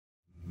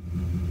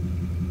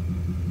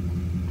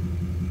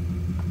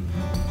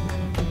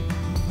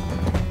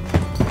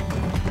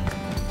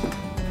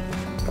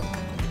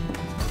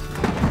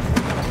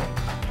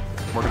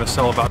going to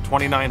sell about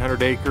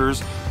 2,900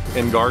 acres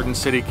in Garden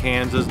City,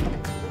 Kansas.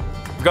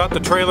 Got the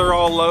trailer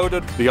all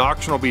loaded. The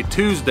auction will be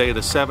Tuesday the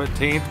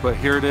 17th, but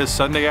here it is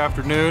Sunday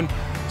afternoon.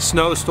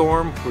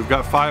 Snowstorm. We've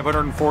got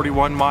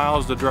 541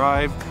 miles to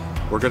drive.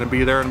 We're going to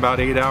be there in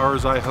about 8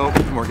 hours, I hope,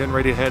 and we're getting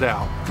ready to head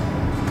out.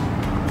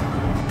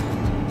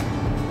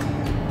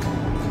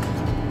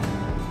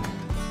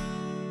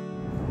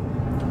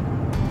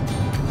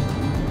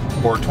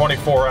 We're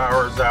 24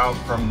 hours out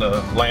from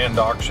the land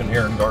auction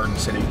here in Garden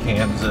City,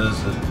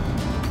 Kansas.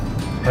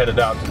 Headed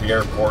out to the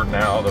airport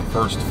now. The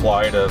first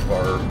flight of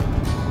our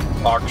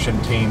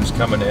auction team's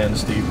coming in.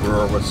 Steve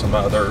Brewer with some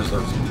others.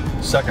 There's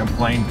a second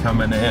plane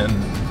coming in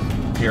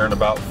here in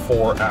about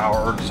 4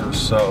 hours or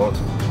so.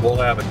 We'll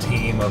have a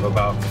team of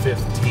about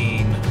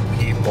 15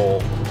 people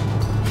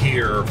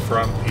here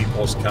from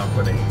People's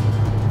Company.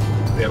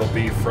 It'll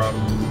be from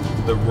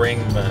the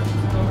ringmen.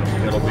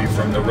 It'll be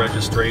from the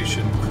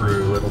registration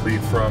crew. It'll be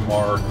from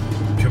our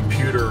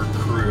computer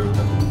crew.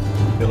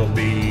 It'll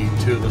be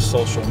to the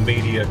social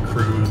media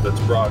crew that's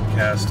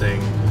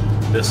broadcasting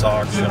this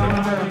auction.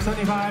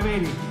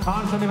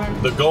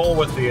 The goal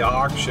with the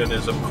auction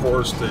is, of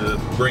course, to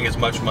bring as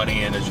much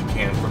money in as you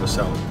can for the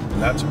seller.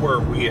 And that's where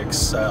we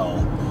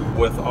excel.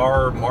 With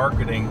our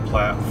marketing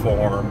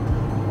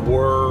platform,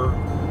 we're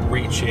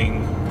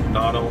reaching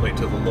not only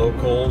to the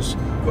locals,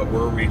 but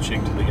we're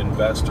reaching to the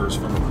investors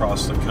from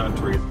across the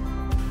country.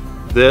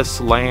 This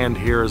land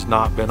here has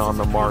not been on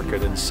the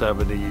market in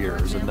 70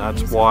 years, and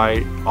that's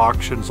why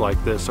auctions like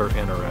this are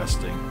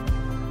interesting.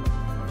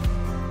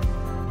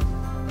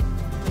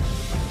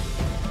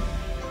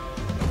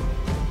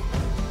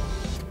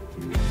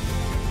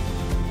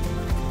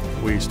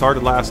 We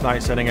started last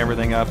night setting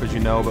everything up, as you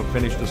know, but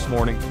finished this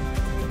morning.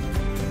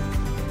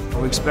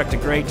 We expect a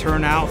great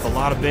turnout with a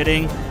lot of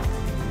bidding.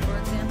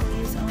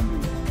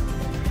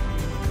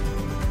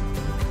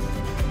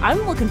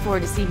 I'm looking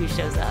forward to see who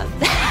shows up.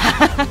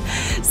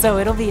 So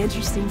it'll be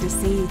interesting to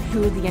see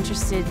who the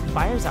interested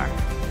buyers are.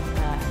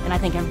 And I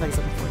think everybody's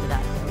looking forward to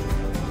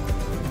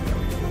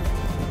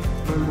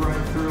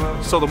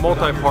that. So the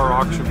multi-part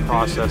auction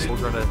process, we're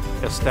going to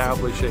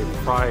establish a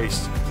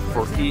price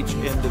for each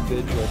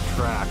individual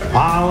tract.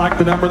 I like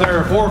the number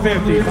there,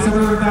 450.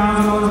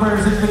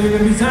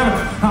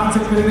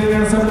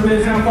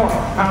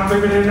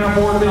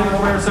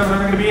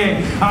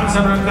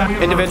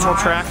 Individual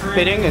tract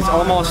bidding is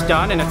almost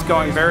done and it's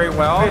going very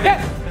well.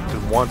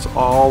 And once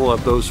all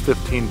of those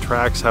 15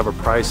 tracts have a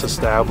price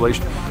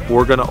established,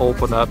 we're going to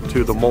open up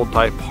to the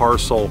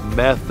multi-parcel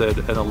method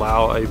and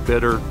allow a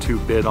bidder to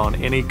bid on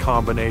any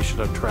combination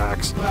of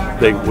tracts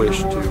they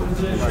wish to.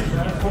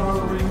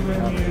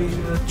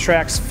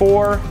 Tracks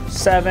 4,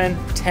 7,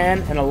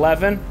 10, and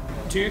 11.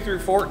 2 through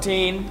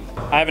 14.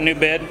 I have a new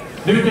bid.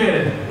 New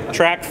bid.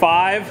 Track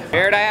 5.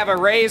 Here I have a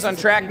raise on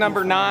track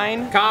number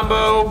 9.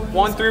 Combo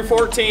 1 through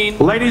 14.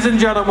 Ladies and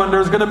gentlemen,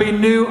 there's going to be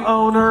new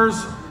owners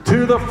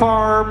to the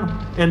farm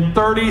in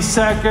 30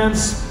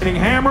 seconds.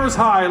 Hammers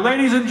high.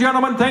 Ladies and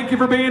gentlemen, thank you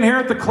for being here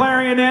at the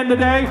Clarion Inn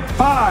today.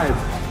 5,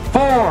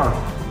 4,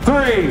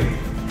 3,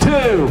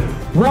 2,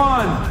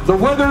 1. The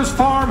Withers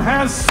Farm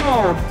has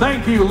sold.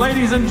 Thank you,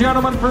 ladies and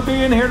gentlemen, for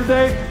being here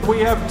today.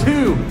 We have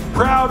 2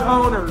 proud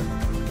owners.